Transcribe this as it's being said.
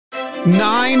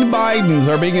9 Bidens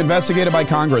are being investigated by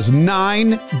Congress.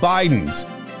 9 Bidens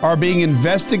are being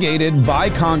investigated by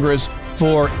Congress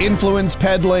for influence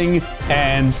peddling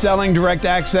and selling direct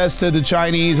access to the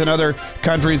Chinese and other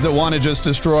countries that want to just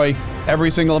destroy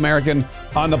every single American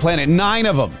on the planet. 9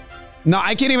 of them. No,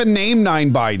 I can't even name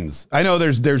 9 Bidens. I know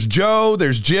there's Joe,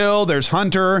 there's Jill, there's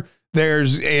Hunter,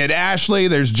 there's Ashley,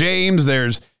 there's James,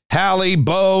 there's Hallie,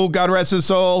 Bo, God rest his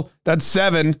soul. That's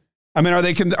 7. I mean,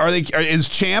 is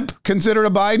Champ considered a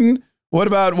Biden? What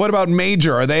about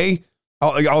Major? Are they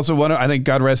also one? I think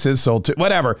God rest his soul too.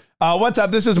 Whatever. What's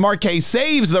up? This is Mark K.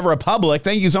 Saves the Republic.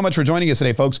 Thank you so much for joining us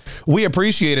today, folks. We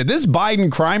appreciate it. This Biden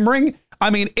crime ring. I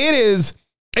mean, it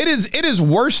is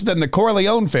worse than the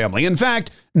Corleone family. In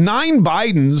fact, 9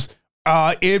 Bidens.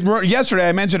 Yesterday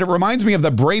I mentioned it reminds me of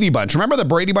the Brady Bunch. Remember the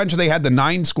Brady Bunch? They had the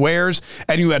 9 squares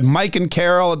and you had Mike and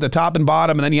Carol at the top and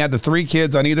bottom. And then you had the 3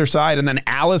 kids on either side and then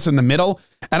Alice in the middle.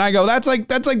 And I go, that's like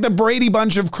the Brady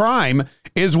Bunch of crime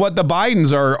is what the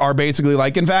Bidens are basically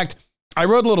like. In fact, I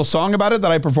wrote a little song about it that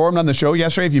I performed on the show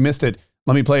yesterday. If you missed it,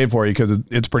 let me play it for you because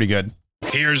it's pretty good.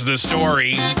 Here's the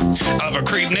story of a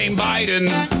creep named Biden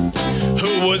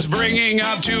who was bringing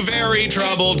up 2 very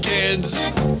troubled kids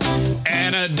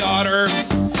and a daughter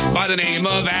by the name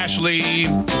of Ashley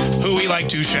who he liked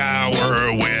to shower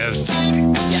with.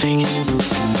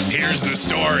 Yikes. Here's the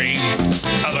story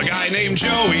of a guy named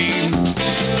Joey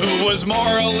who was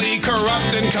morally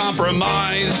corrupt and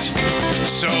compromised.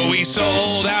 So he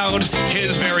sold out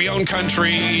his very own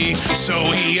country so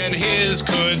he and his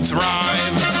could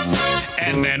thrive.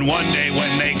 And then one day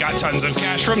when they got tons of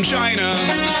cash from China,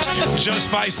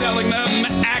 just by selling them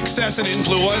access and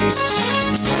influence,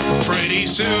 pretty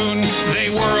soon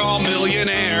they were all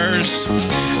millionaires.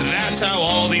 That's how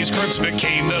all these crooks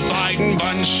became the Biden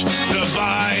bunch. The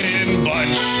Biden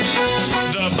bunch.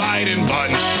 The Biden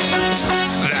bunch.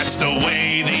 That's the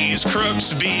way these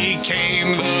crooks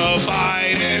became the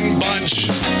Biden bunch.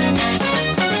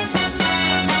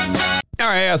 All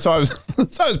right, yeah, so I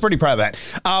was pretty proud of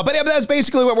that. But that's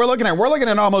basically what we're looking at. We're looking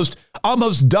at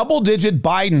almost double-digit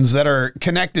Bidens that are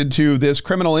connected to this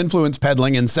criminal influence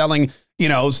peddling and selling,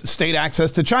 state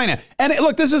access to China. And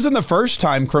look, this isn't the first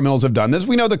time criminals have done this.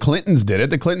 We know the Clintons did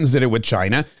it. The Clintons did it with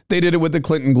China. They did it with the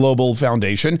Clinton Global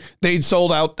Foundation. They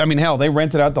sold out. I mean, hell, they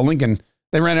rented out the Lincoln.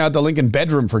 They rented out the Lincoln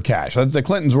bedroom for cash. The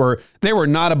Clintons were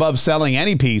not above selling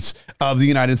any piece of the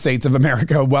United States of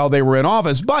America while they were in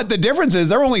office. But the difference is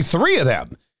there are only 3 of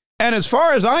them. And as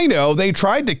far as I know, they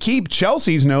tried to keep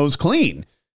Chelsea's nose clean.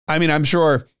 I mean, I'm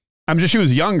sure she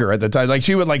was younger at the time. Like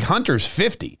she was like Hunter's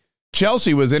 50.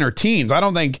 Chelsea was in her teens. I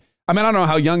don't know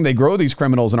how young they grow these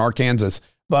criminals in Arkansas,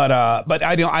 but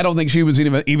I don't think she was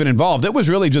even involved. It was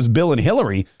really just Bill and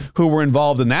Hillary who were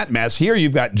involved in that mess. Here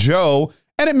you've got Joe.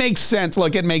 And it makes sense.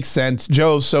 Look, it makes sense.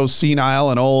 Joe's so senile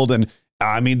and old. And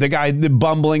I mean, the guy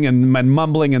bumbling and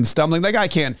mumbling and stumbling, the guy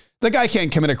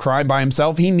can't commit a crime by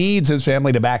himself. He needs his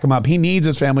family to back him up. He needs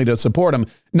his family to support him,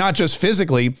 not just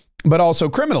physically, but also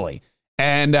criminally.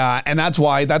 And that's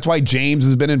why James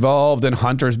has been involved and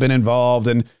Hunter's been involved.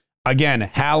 And again,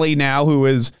 Hallie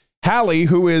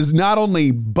who is not only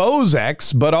Bo's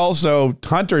ex, but also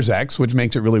Hunter's ex, which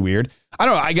makes it really weird. I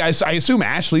don't know. I assume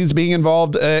Ashley's being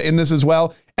involved in this as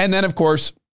well. And then, of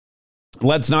course,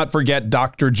 let's not forget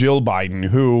Dr. Jill Biden,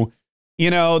 who,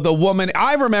 the woman,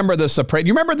 I remember The Sopranos.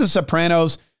 You remember The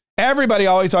Sopranos? Everybody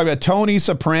always talked about Tony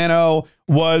Soprano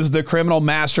was the criminal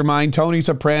mastermind. Tony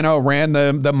Soprano ran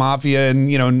the mafia in,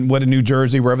 New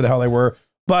Jersey, wherever the hell they were.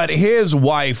 But his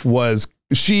wife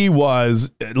she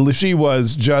was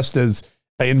just as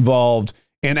involved.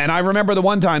 And I remember the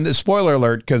one time, the spoiler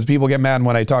alert, because people get mad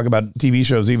when I talk about TV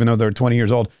shows, even though they're 20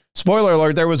 years old. Spoiler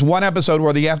alert, there was one episode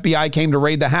where the FBI came to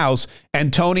raid the house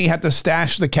and Tony had to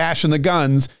stash the cash and the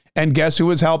guns. And guess who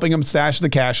was helping him stash the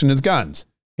cash and his guns?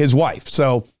 His wife.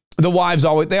 So the wives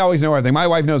always know everything. My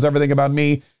wife knows everything about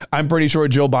me. I'm pretty sure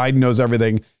Jill Biden knows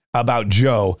everything about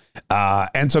Joe.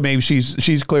 And so maybe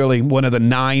she's clearly one of the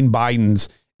 9 Bidens.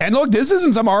 And look, this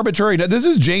isn't some arbitrary, this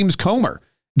is James Comer.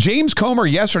 James Comer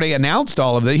yesterday announced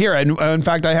all of it here. And in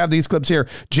fact, I have these clips here.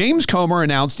 James Comer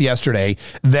announced yesterday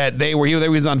that he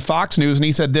was on Fox News and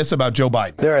he said this about Joe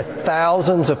Biden. There are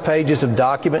thousands of pages of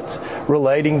documents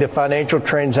relating to financial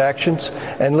transactions.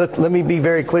 And let me be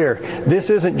very clear. This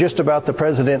isn't just about the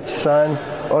president's son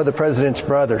or the president's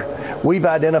brother. We've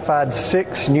identified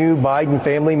 6 new Biden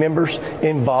family members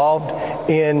involved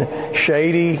in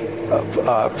shady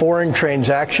foreign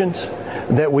transactions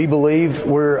that we believe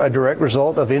were a direct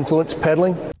result of influence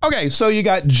peddling. Okay, so you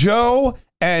got Joe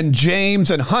and James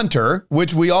and Hunter,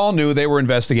 which we all knew they were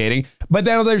investigating. But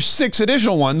then there's 6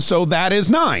 additional ones, so that is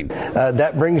 9.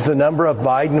 That brings the number of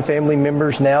Biden family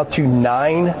members now to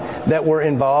 9 that were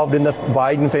involved in the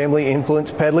Biden family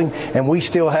influence peddling, and we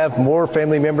still have more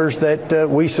family members that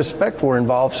we suspect were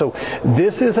involved. So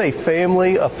this is a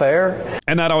family affair.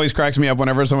 And that always cracks me up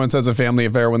whenever someone says a family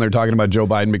affair when they're talking about Joe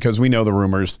Biden, because we know the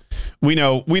rumors. We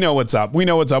know what's up. We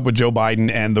know what's up with Joe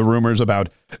Biden and the rumors about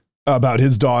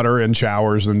his daughter and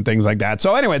showers and things like that.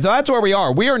 So anyway, so that's where we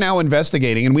are. We are now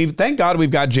investigating, and thank God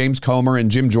we've got James Comer and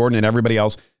Jim Jordan and everybody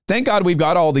else. Thank God we've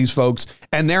got all these folks,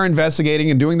 and they're investigating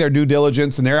and doing their due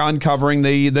diligence, and they're uncovering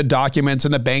the documents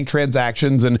and the bank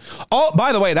transactions and all.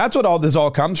 By the way, that's what all this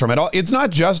comes from. It's not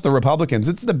just the Republicans;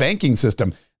 it's the banking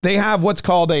system. They have what's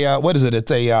called a what is it?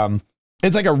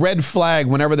 It's like a red flag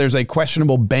whenever there's a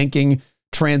questionable banking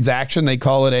transaction. They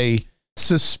call it a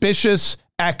suspicious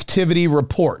activity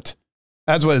report.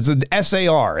 That's what it's an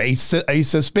SAR, a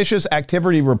suspicious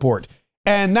activity report.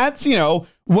 And that's,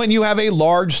 when you have a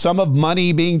large sum of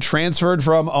money being transferred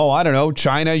from,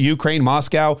 China, Ukraine,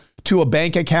 Moscow to a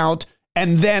bank account.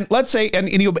 And then let's say, and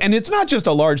it's not just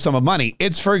a large sum of money.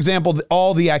 It's, for example,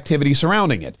 all the activity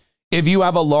surrounding it. If you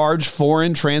have a large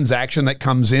foreign transaction that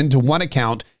comes into one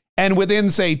account, and within,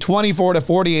 say, 24 to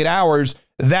 48 hours,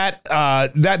 that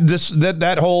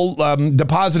whole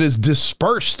deposit is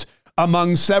dispersed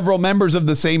among several members of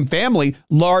the same family,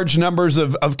 large numbers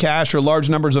of cash or large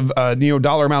numbers of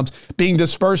dollar amounts being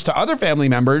dispersed to other family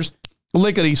members,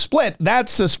 lickety split,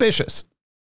 that's suspicious.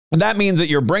 And that means that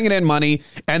you're bringing in money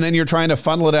and then you're trying to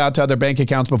funnel it out to other bank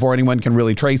accounts before anyone can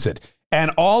really trace it.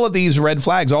 And all of these red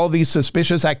flags, all of these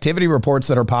suspicious activity reports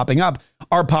that are popping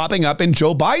up in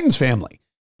Joe Biden's family.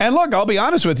 And look, I'll be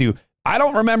honest with you. I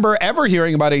don't remember ever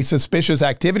hearing about a suspicious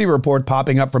activity report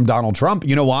popping up from Donald Trump.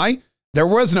 You know why? There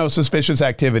was no suspicious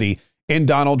activity in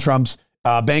Donald Trump's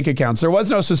bank accounts. There was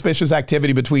no suspicious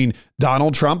activity between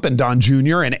Donald Trump and Don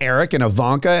Jr. and Eric and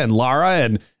Ivanka and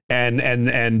Lara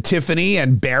and Tiffany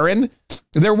and Barron.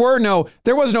 There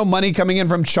was no money coming in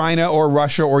from China or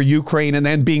Russia or Ukraine and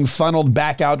then being funneled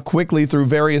back out quickly through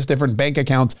various different bank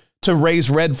accounts to raise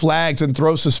red flags and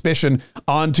throw suspicion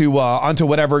onto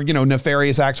whatever,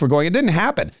 nefarious acts were going. It didn't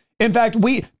happen. In fact,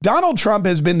 Donald Trump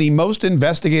has been the most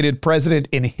investigated president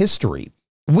in history.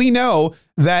 We know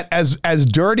that as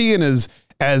dirty and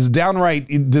as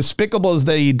downright despicable as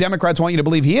the Democrats want you to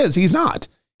believe he is, he's not.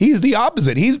 He's the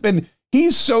opposite.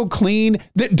 He's so clean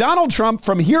that Donald Trump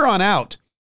from here on out,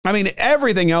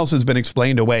 everything else has been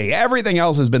explained away. Everything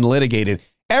else has been litigated.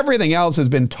 Everything else has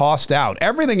been tossed out.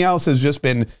 Everything else has just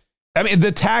been,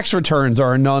 the tax returns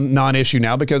are a non-issue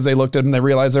now because they looked at them and they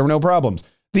realized there were no problems.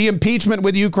 The impeachment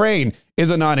with Ukraine is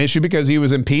a non-issue because he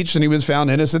was impeached and he was found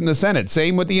innocent in the Senate.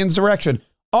 Same with the insurrection.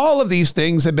 All of these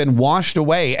things have been washed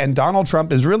away, and Donald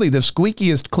Trump is really the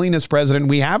squeakiest, cleanest president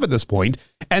we have at this point.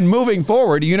 And moving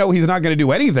forward, he's not going to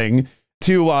do anything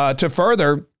to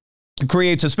further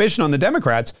create suspicion on the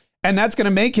Democrats, and that's going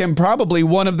to make him probably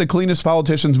one of the cleanest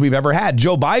politicians we've ever had.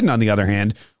 Joe Biden, on the other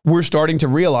hand, we're starting to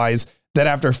realize that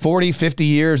after 40, 50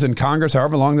 years in Congress,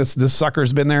 however long this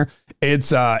sucker's been there, it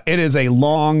is a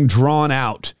long,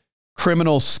 drawn-out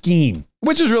criminal scheme,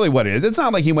 which is really what it is. It's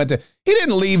not like he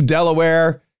didn't leave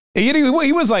Delaware. He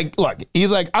was like, look,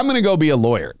 he's like, I'm going to go be a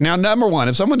lawyer. Now, number one,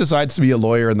 if someone decides to be a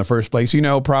lawyer in the first place,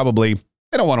 probably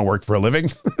they don't want to work for a living.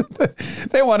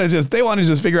 They want to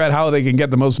just figure out how they can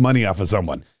get the most money off of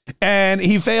someone. And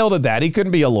he failed at that. He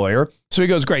couldn't be a lawyer. So he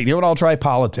goes, great. You know what? I'll try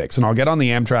politics and I'll get on the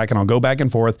Amtrak and I'll go back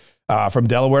and forth from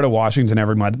Delaware to Washington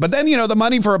every month. But then, the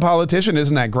money for a politician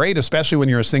isn't that great, especially when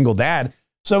you're a single dad.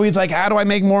 So he's like, how do I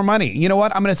make more money? You know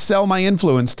what? I'm going to sell my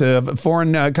influence to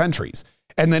foreign countries.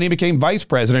 And then he became vice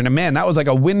president. And man, that was like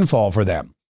a windfall for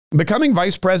them. Becoming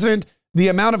vice president, the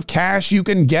amount of cash you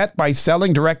can get by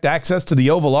selling direct access to the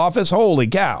Oval Office, holy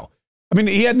cow.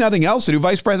 He had nothing else to do.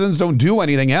 Vice presidents don't do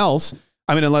anything else.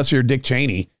 Unless you're Dick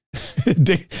Cheney.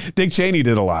 Dick Cheney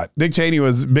did a lot. Dick Cheney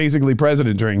was basically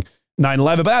president during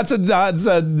 9/11, but that's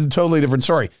a totally different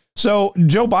story. So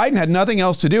Joe Biden had nothing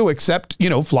else to do except,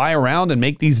 fly around and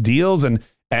make these deals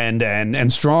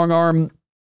and strong arm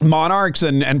monarchs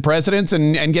and presidents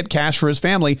and get cash for his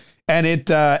family. And it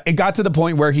got to the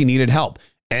point where he needed help.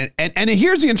 And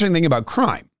here's the interesting thing about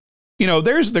crime.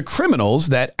 There's the criminals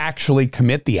that actually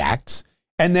commit the acts,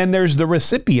 and then there's the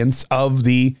recipients of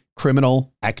the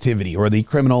criminal activity or the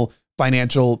criminal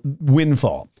financial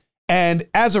windfall. And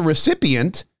as a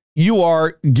recipient, you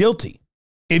are guilty.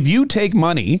 If you take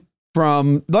money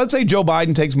from, let's say Joe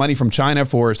Biden takes money from China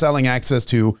for selling access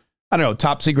to,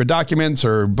 top secret documents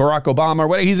or Barack Obama or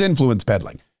whatever, he's influence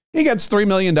peddling. He gets $3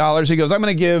 million. He goes, I'm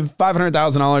going to give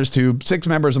 $500,000 to 6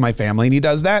 members of my family. And he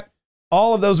does that.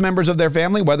 All of those members of their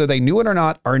family, whether they knew it or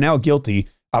not, are now guilty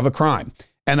of a crime.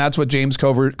 And that's what James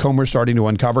Comer's starting to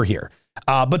uncover here.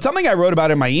 But something I wrote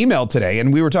about in my email today,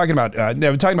 and we were talking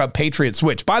about Patriot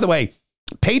Switch. By the way,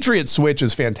 Patriot Switch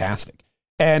is fantastic.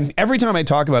 And every time I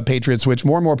talk about Patriot Switch,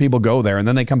 more and more people go there. And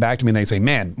then they come back to me and they say,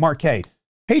 man, Mark K,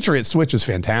 Patriot Switch is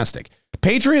fantastic.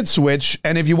 Patriot Switch,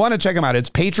 and if you want to check them out, it's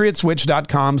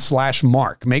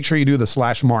patriotswitch.com/Mark. Make sure you do the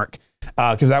 /Mark,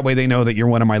 because that way they know that you're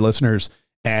one of my listeners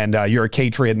and you're a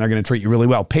Patriot and they're going to treat you really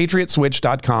well.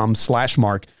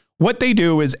 patriotswitch.com/Mark. What they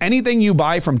do is anything you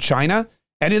buy from China,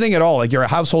 anything at all, like your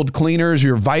household cleaners,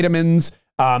 your vitamins,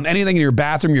 anything in your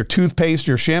bathroom, your toothpaste,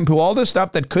 your shampoo, all this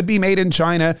stuff that could be made in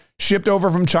China, shipped over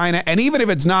from China. And even if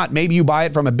it's not, maybe you buy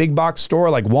it from a big box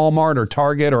store like Walmart or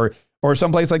Target or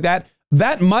someplace like that.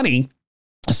 That money,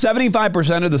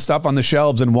 75% of the stuff on the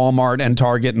shelves in Walmart and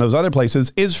Target and those other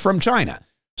places is from China.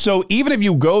 So even if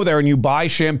you go there and you buy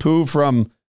shampoo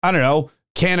from, I don't know,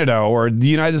 Canada or the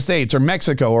United States or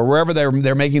Mexico or wherever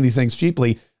they're making these things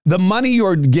cheaply, the money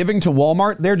you're giving to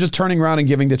Walmart, they're just turning around and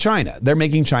giving to China. They're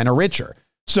making China richer.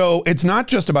 So it's not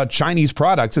just about Chinese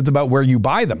products. It's about where you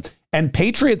buy them. And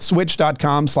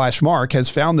patriotswitch.com/Mark has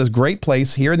found this great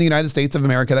place here in the United States of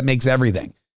America that makes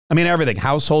everything. I mean, everything,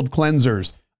 household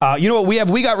cleansers. You know what we have?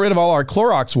 We got rid of all our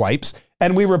Clorox wipes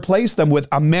and we replaced them with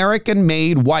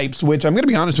American-made wipes, which I'm going to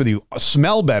be honest with you,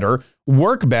 smell better,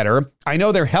 work better. I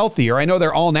know they're healthier. I know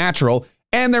they're all natural,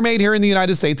 and they're made here in the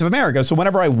United States of America. So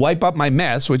whenever I wipe up my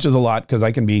mess, which is a lot because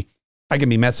I can be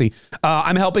messy,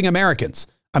 I'm helping Americans.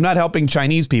 I'm not helping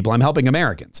Chinese people. I'm helping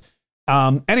Americans.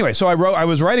 Anyway, so I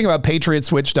was writing about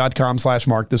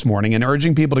patriotswitch.com/Mark this morning and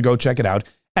urging people to go check it out.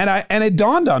 And it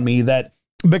dawned on me that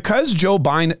because Joe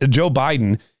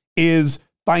Biden is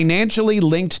financially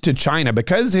linked to China,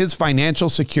 because his financial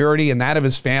security and that of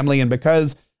his family, and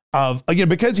because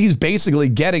he's basically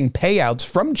getting payouts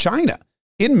from China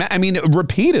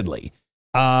repeatedly,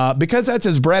 because that's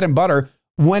his bread and butter.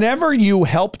 Whenever you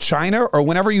help China or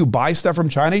whenever you buy stuff from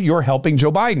China, you're helping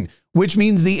Joe Biden, which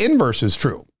means the inverse is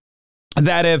true.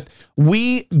 That if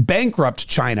we bankrupt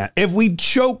China, if we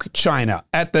choke China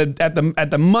at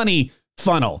the money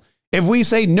funnel, if we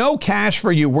say no cash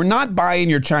for you, we're not buying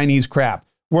your Chinese crap,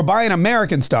 we're buying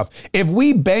American stuff. If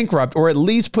we bankrupt or at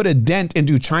least put a dent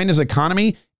into China's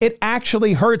economy, it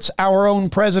actually hurts our own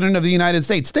president of the United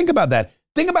States. Think about that.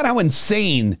 Think about how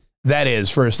insane that is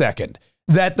for a second.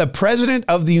 That the president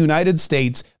of the United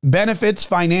States benefits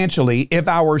financially if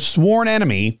our sworn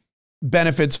enemy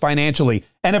benefits financially.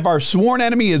 And if our sworn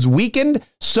enemy is weakened,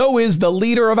 so is the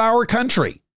leader of our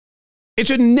country. It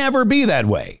should never be that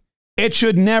way. It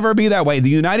should never be that way. The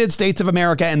United States of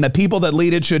America and the people that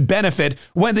lead it should benefit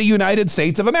when the United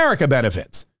States of America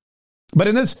benefits. But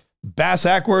in this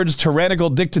bass-backwards, tyrannical,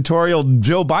 dictatorial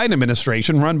Joe Biden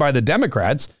administration run by the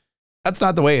Democrats, that's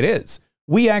not the way it is.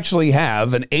 We actually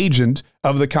have an agent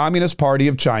of the Communist Party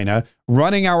of China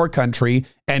running our country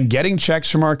and getting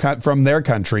checks from their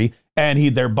country.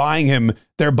 And they're buying him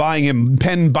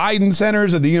Penn Biden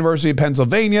centers at the University of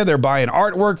Pennsylvania. They're buying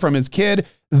artwork from his kid.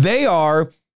 They are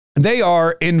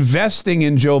investing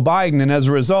in Joe Biden. And as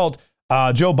a result,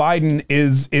 Joe Biden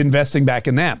is investing back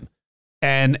in them.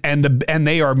 And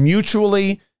they are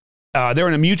they're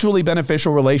in a mutually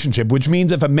beneficial relationship, which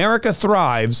means if America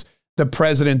thrives, the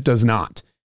president does not.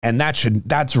 And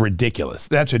that's ridiculous.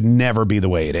 That should never be the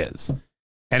way it is.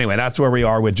 Anyway, that's where we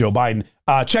are with Joe Biden.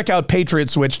 Check out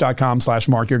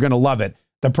patriotswitch.com/Mark. You're going to love it.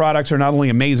 The products are not only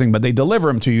amazing, but they deliver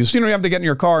them to you. So you don't have to get in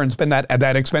your car and spend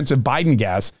that expensive Biden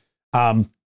gas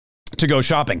to go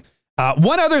shopping.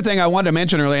 One other thing I wanted to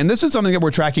mention earlier, and this is something that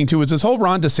we're tracking too, is this whole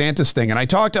Ron DeSantis thing. And I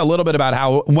talked a little bit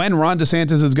about when Ron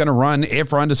DeSantis is going to run,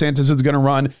 if Ron DeSantis is going to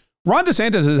run. Ron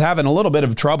DeSantis is having a little bit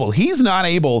of trouble. He's not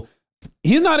able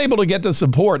to get the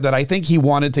support that I think he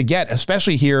wanted to get,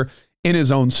 especially here in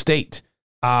his own state.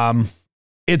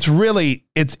 It's really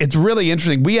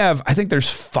interesting. We have, I think there's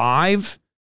 5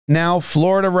 now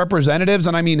Florida representatives,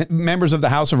 and I mean members of the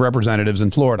House of Representatives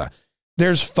in Florida.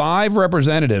 There's 5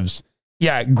 representatives.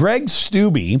 Yeah, Greg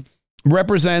Steube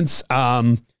represents,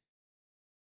 where's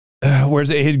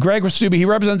it? Greg Steube, he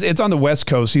represents, it's on the West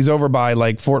Coast. He's over by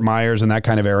like Fort Myers and that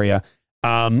kind of area.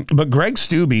 But Greg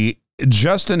Steube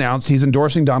just announced he's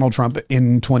endorsing Donald Trump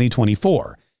in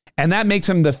 2024. And that makes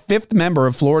him the 5th member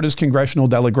of Florida's congressional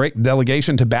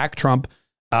delegation to back Trump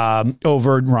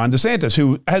over Ron DeSantis,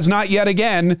 who has not yet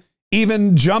again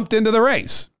even jumped into the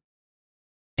race.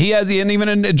 He hasn't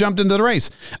even jumped into the race.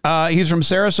 He's from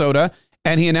Sarasota,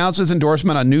 and he announced his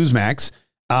endorsement on Newsmax.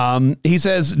 He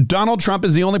says Donald Trump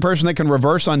is the only person that can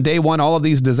reverse on day one all of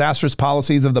these disastrous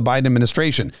policies of the Biden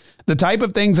administration. The type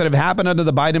of things that have happened under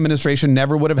the Biden administration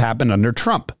never would have happened under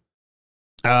Trump.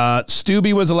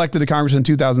 Stubbe was elected to Congress in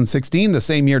 2016, the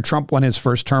same year Trump won his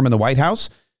first term in the White House.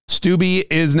 Stubbe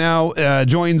is now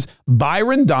joins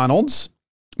Byron Donalds,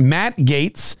 Matt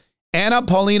Gaetz, Anna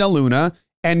Paulina Luna,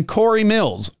 and Corey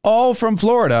Mills, all from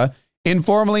Florida, in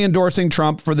formally endorsing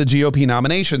Trump for the GOP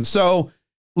nomination. So,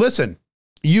 listen,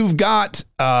 you've got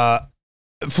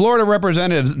Florida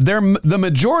representatives. The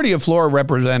majority of Florida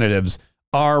representatives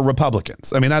are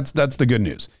Republicans. I mean, that's the good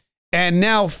news. And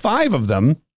now five of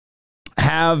them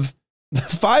have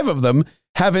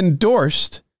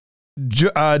endorsed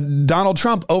Donald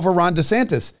Trump over Ron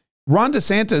DeSantis. Ron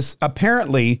DeSantis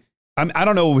apparently, I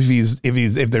don't know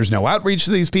if there's no outreach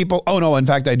to these people. Oh no, in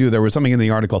fact I do. There was something in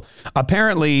the article.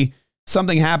 Apparently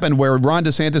something happened where Ron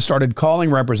DeSantis started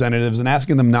calling representatives and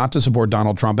asking them not to support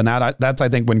Donald Trump. And that's I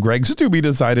think when Greg Steube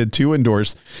decided to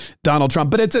endorse Donald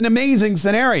Trump. But it's an amazing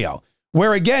scenario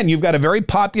where, again, you've got a very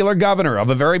popular governor of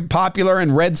a very popular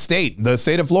and red state, the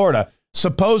state of Florida,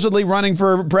 supposedly running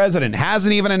for president,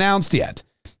 hasn't even announced yet.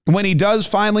 When he does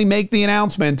finally make the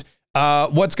announcement,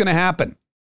 what's going to happen?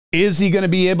 Is he going to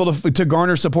be able to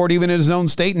garner support even in his own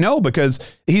state? No, because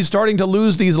he's starting to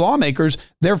lose these lawmakers.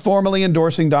 They're formally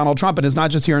endorsing Donald Trump. And it's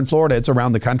not just here in Florida, it's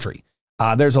around the country.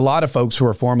 There's a lot of folks who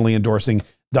are formally endorsing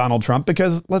Donald Trump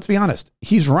because, let's be honest,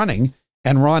 he's running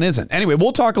and Ron isn't. Anyway,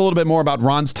 we'll talk a little bit more about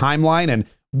Ron's timeline and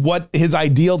what his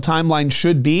ideal timeline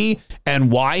should be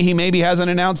and why he maybe hasn't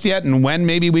announced yet and when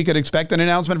maybe we could expect an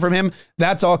announcement from him.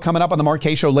 That's all coming up on the Mark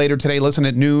Kaye Show later today. Listen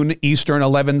at noon Eastern,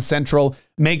 11 Central.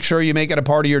 Make sure you make it a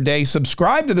part of your day.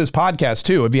 Subscribe to this podcast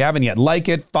too. If you haven't yet, like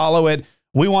it, follow it.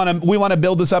 We want to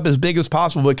build this up as big as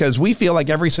possible because we feel like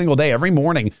every single day, every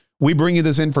morning, we bring you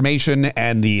this information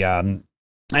and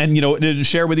to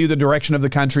share with you the direction of the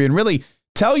country and really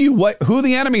tell you who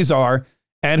the enemies are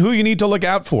and who you need to look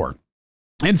out for.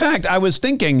 In fact, I was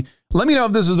thinking, let me know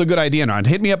if this is a good idea or not.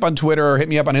 Hit me up on Twitter or hit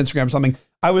me up on Instagram or something.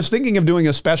 I was thinking of doing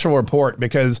a special report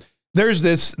because there's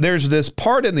this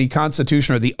part in the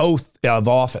Constitution or the oath of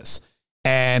office.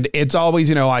 And it's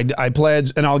always, I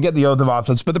pledge and I'll get the oath of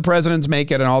office, but the presidents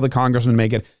make it and all the congressmen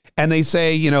make it. And they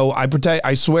say,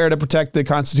 I swear to protect the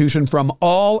Constitution from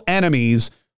all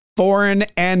enemies, foreign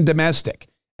and domestic.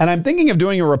 And I'm thinking of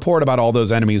doing a report about all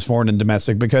those enemies, foreign and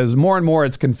domestic, because more and more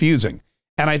it's confusing.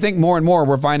 And I think more and more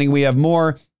we're finding we have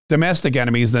more domestic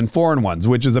enemies than foreign ones,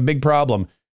 which is a big problem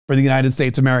for the United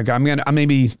States of America. I'll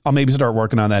maybe start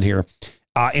working on that here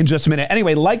in just a minute.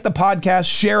 Anyway, like the podcast,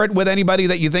 share it with anybody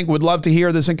that you think would love to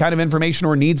hear this kind of information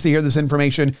or needs to hear this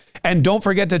information. And don't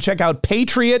forget to check out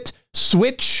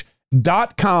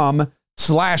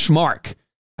patriotswitch.com/Mark.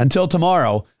 Until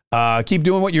tomorrow, keep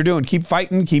doing what you're doing. Keep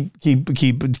fighting,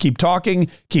 keep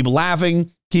talking, keep laughing,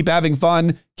 keep having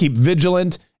fun, keep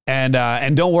vigilant. And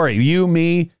don't worry, you,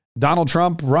 me, Donald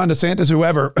Trump, Ron DeSantis,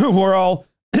 whoever, we're all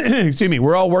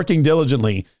working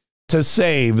diligently to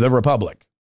save the republic.